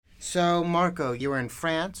So, Marco, you were in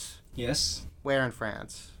France? Yes. Where in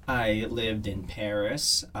France? I lived in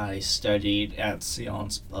Paris. I studied at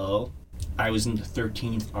Sciences Po. I was in the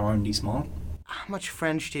 13th arrondissement. How much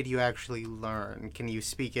French did you actually learn? Can you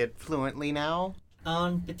speak it fluently now?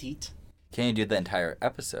 En petite. Can you do the entire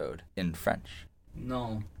episode in French?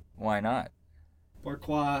 No. Why not?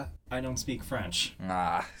 Pourquoi I don't speak French?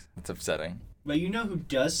 Ah, that's upsetting. But you know who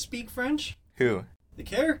does speak French? Who? The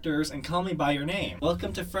characters in Call Me By Your Name.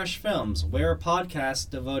 Welcome to Fresh Films. We're a podcast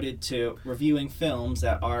devoted to reviewing films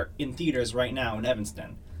that are in theaters right now in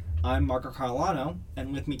Evanston. I'm Marco Carolano,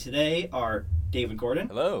 and with me today are David Gordon.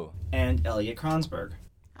 Hello. And Elliot Kronsberg.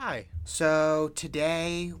 Hi. So,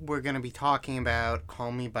 today we're going to be talking about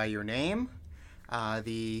Call Me By Your Name,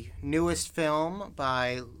 the newest film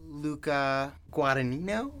by Luca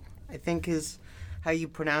Guadagnino, I think is how you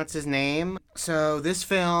pronounce his name. So this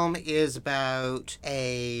film is about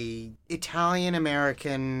a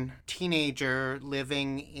Italian-American teenager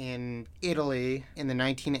living in Italy in the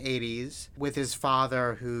 1980s with his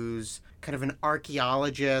father, who's kind of an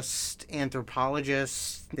archaeologist,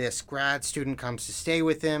 anthropologist. This grad student comes to stay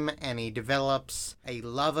with him, and he develops a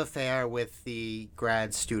love affair with the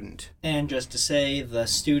grad student. And just to say, the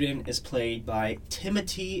student is played by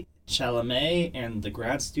Timothée Chalamet, and the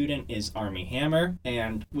grad student is Armie Hammer.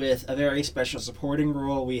 And with a very special supporting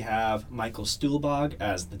role, we have Michael Stuhlbarg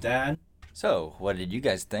as the dad. So, what did you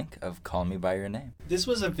guys think of Call Me By Your Name? This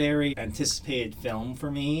was a very anticipated film for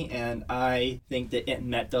me, and I think that it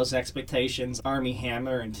met those expectations. Armie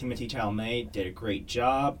Hammer and Timothée Chalamet did a great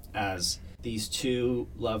job as these two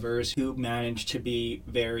lovers who managed to be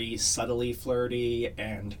very subtly flirty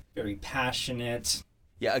and very passionate.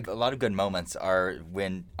 Yeah, a lot of good moments are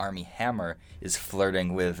when Armie Hammer is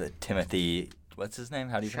flirting with Timothy. What's his name?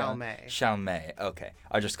 How do you pronounce it? Chalamet. Okay.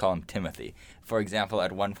 I'll just call him Timothy. For example,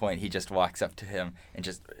 at one point, he just walks up to him and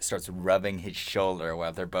just starts rubbing his shoulder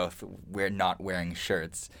while they're both not wearing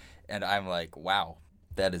shirts. And I'm like, wow,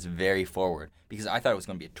 that is very forward. Because I thought it was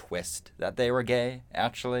going to be a twist that they were gay,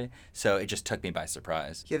 actually. So it just took me by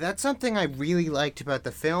surprise. Yeah, that's something I really liked about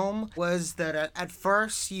the film, was that at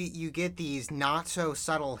first you get these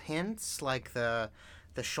not-so-subtle hints, like the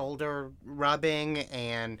shoulder rubbing,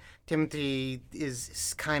 and Timothy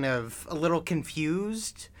is kind of a little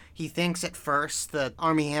confused. He thinks at first that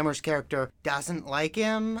Armie Hammer's character doesn't like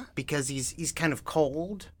him because he's kind of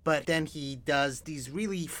cold, but then he does these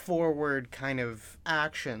really forward kind of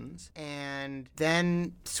actions, and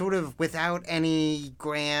then sort of without any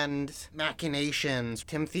grand machinations,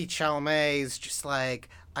 Timothée Chalamet is just like,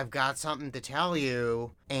 I've got something to tell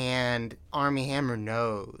you, and Armie Hammer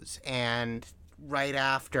knows, and right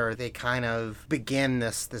after they kind of begin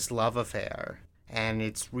this love affair, and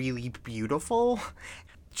it's really beautiful.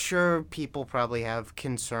 Sure, people probably have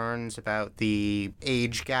concerns about the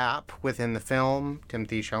age gap within the film.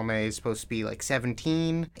 Timothée Chalamet is supposed to be like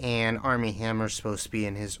 17, and Armie Hammer's supposed to be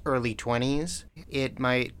in his early 20s. It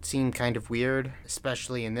might seem kind of weird,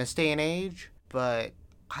 especially in this day and age, but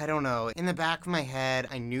I don't know. In the back of my head,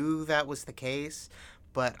 I knew that was the case,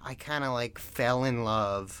 but I kind of like fell in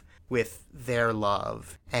love with their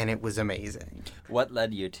love, and it was amazing. What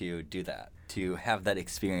led you to do that? To have that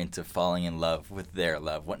experience of falling in love with their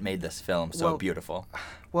love? What made this film so beautiful?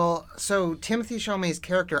 Well, so Timothée Chalamet's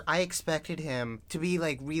character, I expected him to be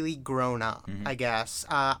like really grown up, I guess.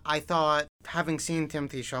 I thought, having seen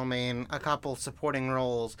Timothée Chalamet in a couple supporting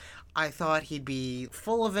roles, I thought he'd be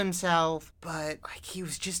full of himself, but like he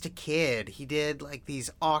was just a kid. He did like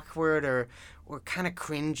these awkward or kind of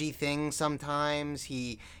cringy things sometimes.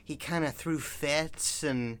 He kind of threw fits,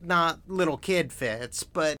 and not little kid fits,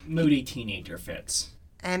 but moody teenager fits.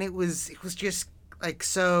 And it was just like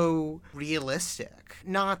so realistic.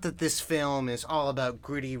 Not that this film is all about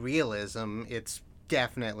gritty realism. It's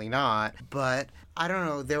definitely not. But I don't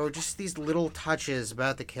know, there were just these little touches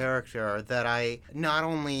about the character that I not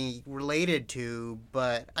only related to,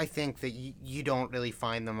 but I think that you don't really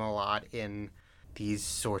find them a lot in these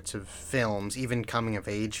sorts of films, even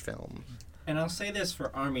coming-of-age films. And I'll say this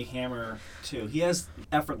for Armie Hammer, too. He has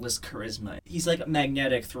effortless charisma. He's, like,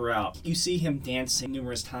 magnetic throughout. You see him dancing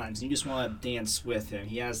numerous times, and you just want to dance with him.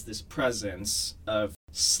 He has this presence of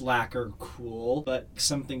slacker cool, but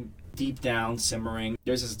something deep down simmering.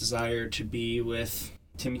 There's this desire to be with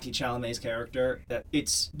Timothée Chalamet's character, that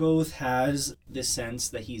it's both has this sense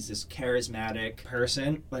that he's this charismatic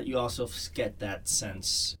person, but you also get that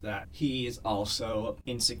sense that he is also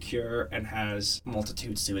insecure and has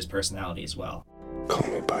multitudes to his personality as well. Call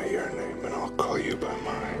me by your name and I'll call you by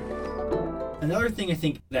mine. Another thing I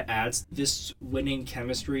think that adds this winning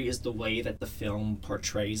chemistry is the way that the film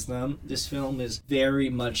portrays them. This film is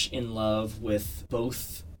very much in love with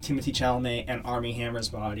both Timothée Chalamet and Armie Hammer's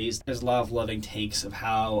bodies. There's a lot of loving takes of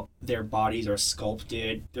how their bodies are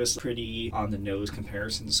sculpted. There's pretty on-the-nose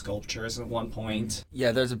comparison to sculptures at one point.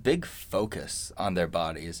 Yeah, there's a big focus on their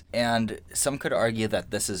bodies, and some could argue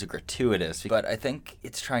that this is gratuitous, but I think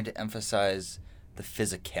it's trying to emphasize the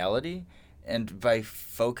physicality, and by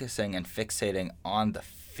focusing and fixating on the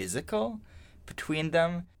physical between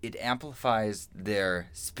them, it amplifies their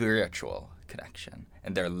spiritual connection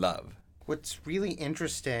and their love. What's really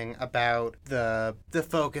interesting about the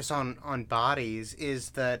focus on bodies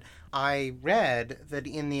is that I read that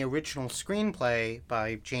in the original screenplay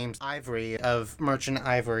by James Ivory of Merchant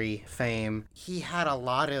Ivory fame, he had a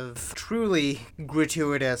lot of truly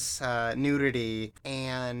gratuitous nudity,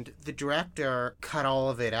 and the director cut all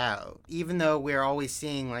of it out. Even though we're always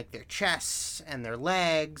seeing like their chests and their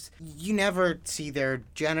legs, you never see their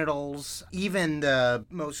genitals. Even the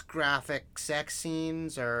most graphic sex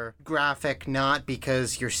scenes are graphic not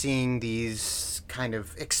because you're seeing these kind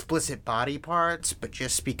of explicit body parts, but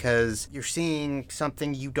just because you're seeing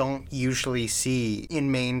something you don't usually see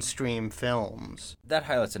in mainstream films. That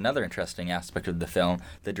highlights another interesting aspect of the film.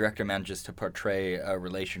 The director manages to portray a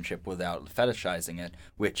relationship without fetishizing it,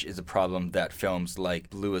 which is a problem that films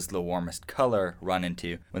like Blue is the Warmest Color run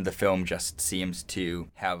into, when the film just seems to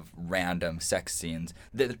have random sex scenes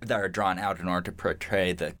that are drawn out in order to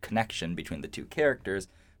portray the connection between the two characters.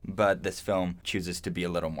 But this film chooses to be a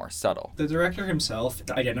little more subtle. The director himself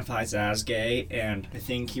identifies as gay, and I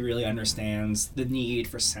think he really understands the need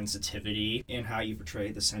for sensitivity in how you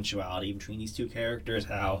portray the sensuality between these two characters,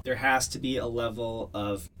 how there has to be a level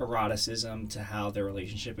of eroticism to how their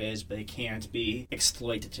relationship is, but it can't be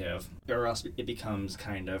exploitative, or else it becomes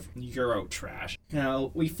kind of Euro trash. Now,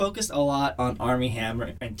 we focused a lot on Armie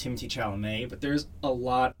Hammer and Timothée Chalamet, but there's a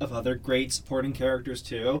lot of other great supporting characters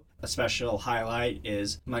too. A special highlight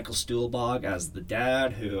is Michael Stuhlbarg as the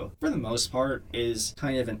dad, who, for the most part, is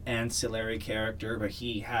kind of an ancillary character, but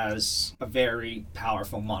he has a very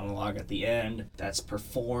powerful monologue at the end that's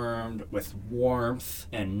performed with warmth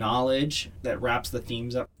and knowledge that wraps the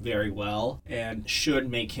themes up very well and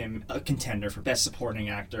should make him a contender for Best Supporting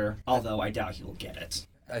Actor, although I doubt he will get it.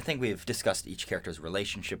 I think we've discussed each character's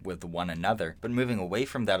relationship with one another, but moving away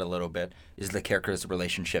from that a little bit is the character's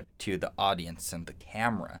relationship to the audience and the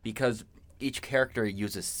camera, because each character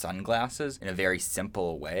uses sunglasses in a very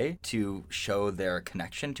simple way to show their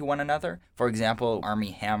connection to one another. For example,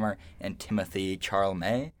 Armie Hammer and Timothée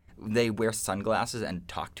Chalamet, they wear sunglasses and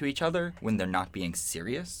talk to each other when they're not being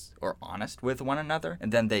serious or honest with one another,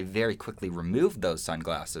 and then they very quickly remove those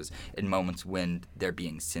sunglasses in moments when they're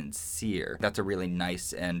being sincere. That's a really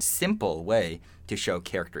nice and simple way to show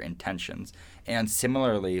character intentions. And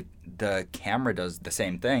similarly, the camera does the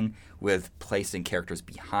same thing with placing characters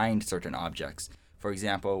behind certain objects. For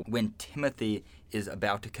example, when Timothy is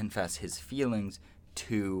about to confess his feelings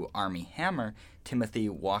to Armie Hammer, Timothy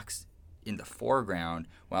walks in the foreground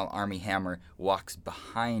while Armie Hammer walks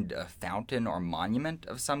behind a fountain or monument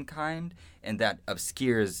of some kind, and that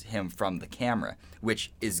obscures him from the camera,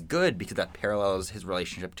 which is good because that parallels his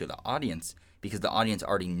relationship to the audience, because the audience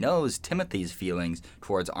already knows Timothy's feelings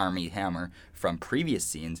towards Armie Hammer from previous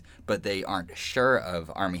scenes, but they aren't sure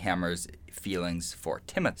of Armie Hammer's feelings for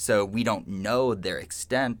Timothy. So we don't know the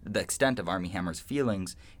extent of Armie Hammer's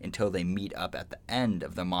feelings until they meet up at the end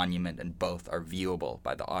of the monument and both are viewable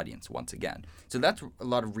by the audience once again. So that's a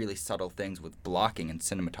lot of really subtle things with blocking and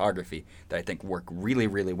cinematography that I think work really,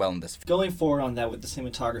 really well in this film. Going forward on that with the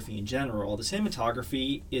cinematography in general, the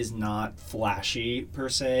cinematography is not flashy per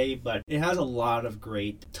se, but it has a lot of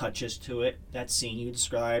great touches to it. That scene you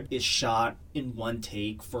described is shot in one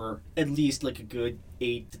take for at least like a good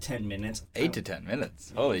 8 to 10 minutes. 8 to 10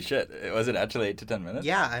 minutes? Holy shit. Was it actually 8 to 10 minutes?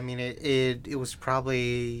 Yeah, I mean, it was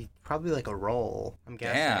probably like a roll, I'm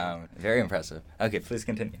guessing. Damn, very impressive. Okay, please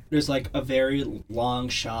continue. There's like a very long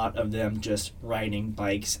shot of them just riding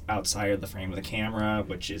bikes outside of the frame of the camera,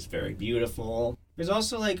 which is very beautiful. There's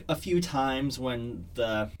also like a few times when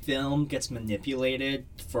the film gets manipulated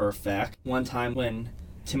for effect. One time when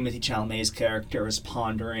Timothée Chalamet's character is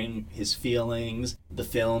pondering his feelings, the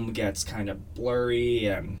film gets kind of blurry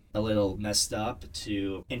and a little messed up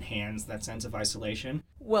to enhance that sense of isolation.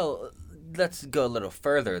 Well, let's go a little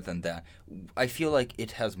further than that. I feel like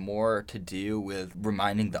it has more to do with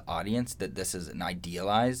reminding the audience that this is an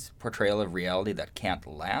idealized portrayal of reality that can't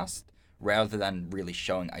last, rather than really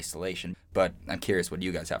showing isolation. But I'm curious what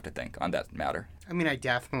you guys have to think on that matter. I mean, I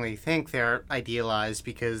definitely think they're idealized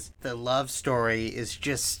because the love story is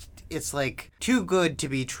just, it's like too good to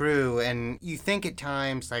be true, and you think at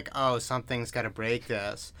times like, oh, something's got to break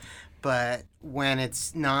this. But when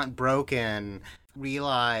it's not broken,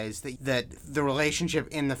 realize that the relationship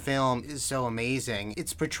in the film is so amazing.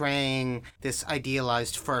 It's portraying this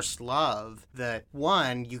idealized first love that,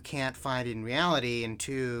 one, you can't find in reality, and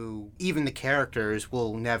two, even the characters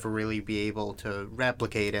will never really be able to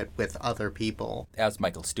replicate it with other people. As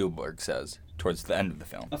Michael Stuhlbarg says towards the end of the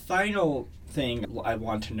film. A final thing I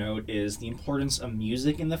want to note is the importance of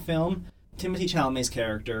music in the film. Timothée Chalamet's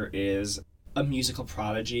character is a musical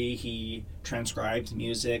prodigy. He transcribes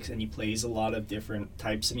music and he plays a lot of different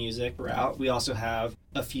types of music throughout. We also have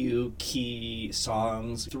a few key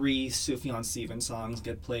songs. 3 Sufjan Stevens songs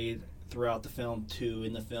get played throughout the film, 2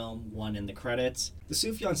 in the film, 1 in the credits. The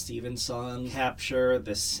Sufjan Stevens songs capture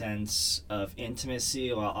the sense of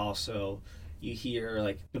intimacy while also you hear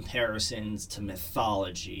like comparisons to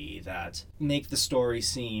mythology that make the story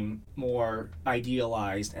seem more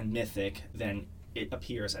idealized and mythic than it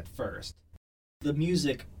appears at first. The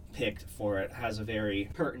music picked for it has a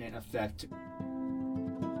very pertinent effect.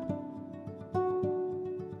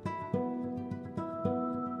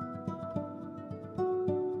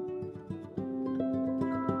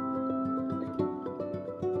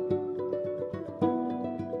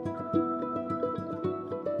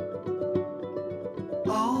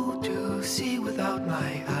 Oh, to see without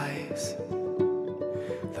my eyes,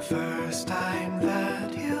 the first time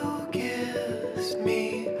that you kissed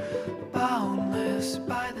me, boundless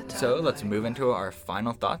by the time. So let's move into our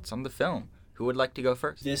final thoughts on the film. Who would like to go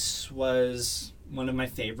first? This was one of my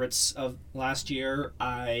favorites of last year.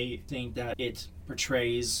 I think that it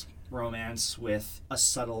portrays romance with a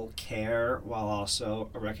subtle care while also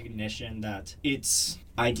a recognition that it's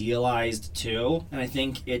idealized too. And I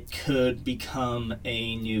think it could become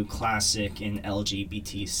a new classic in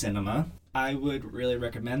LGBT cinema. I would really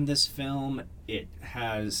recommend this film. It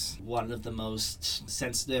has one of the most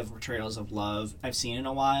sensitive portrayals of love I've seen in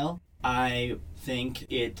a while. I think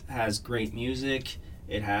it has great music.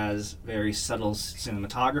 It has very subtle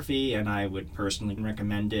cinematography, and I would personally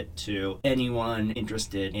recommend it to anyone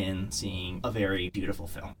interested in seeing a very beautiful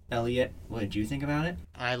film. Elliot, what did you think about it?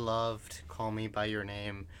 I loved Call Me By Your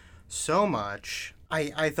Name so much.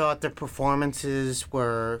 I thought the performances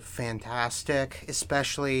were fantastic,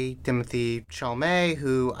 especially Timothée Chalamet,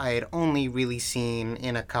 who I had only really seen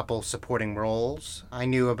in a couple supporting roles. I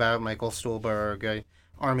knew about Michael Stuhlbarg,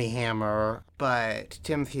 Armie Hammer, but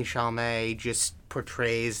Timothée Chalamet just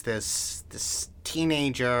portrays this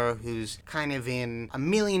teenager who's kind of in a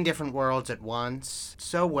million different worlds at once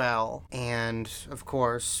so well. And of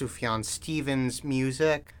course, Sufjan Stevens'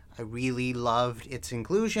 music, I really loved its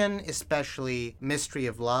inclusion, especially Mystery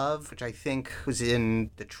of Love, which I think was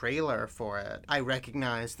in the trailer for it. I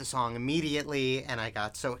recognized the song immediately, and I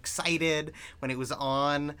got so excited when it was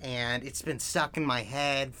on, and it's been stuck in my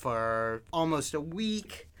head for almost a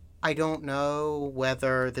week. I don't know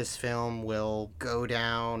whether this film will go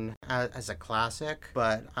down as a classic,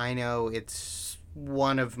 but I know it's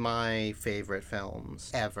one of my favorite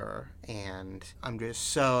films ever, and I'm just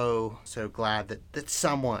so glad that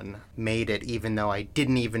someone made it, even though I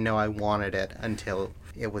didn't even know I wanted it until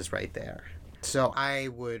it was right there. So I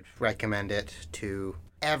would recommend it to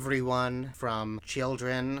everyone, from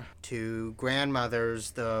children to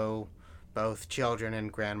grandmothers, though both children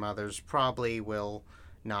and grandmothers probably will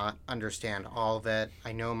not understand all of it.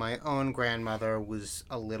 I know my own grandmother was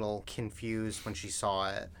a little confused when she saw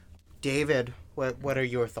it. David, what are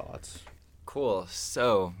your thoughts? Cool.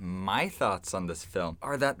 So, my thoughts on this film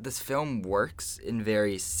are that this film works in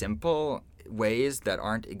very simple ways that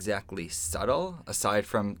aren't exactly subtle, aside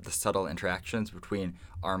from the subtle interactions between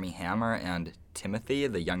Armie Hammer and Timothy,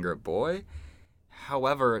 the younger boy.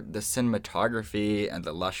 However, the cinematography and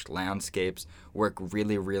the lush landscapes work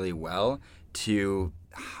really, really well to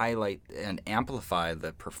highlight and amplify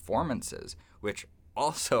the performances, which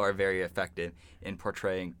also are very effective in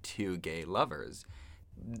portraying 2 gay lovers.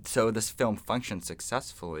 So this film functions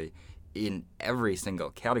successfully in every single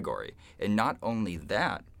category. And not only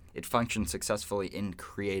that, it functions successfully in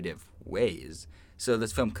creative ways. So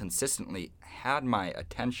this film consistently had my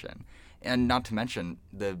attention. And not to mention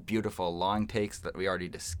the beautiful long takes that we already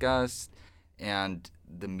discussed and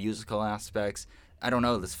the musical aspects. I don't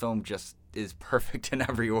know, this film just is perfect in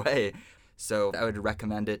every way. So I would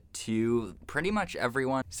recommend it to pretty much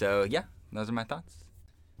everyone. So yeah, those are my thoughts.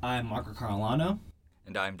 I'm Marco Carolano.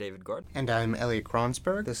 And I'm David Gord. And I'm Elliot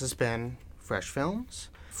Kronsberg. This has been Fresh Films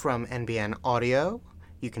from NBN Audio.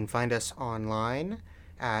 You can find us online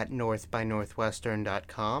at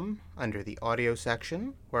northbynorthwestern.com under the audio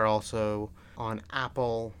section. We're also on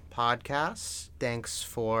Apple Podcasts. Thanks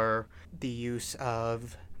for the use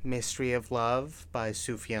of Mystery of Love by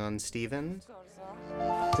Sufjan Stevens.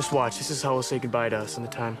 Just watch. This is how we'll say goodbye to us when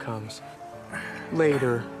the time comes.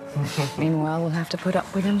 later. Meanwhile, we'll have to put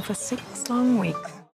up with him for 6 long weeks.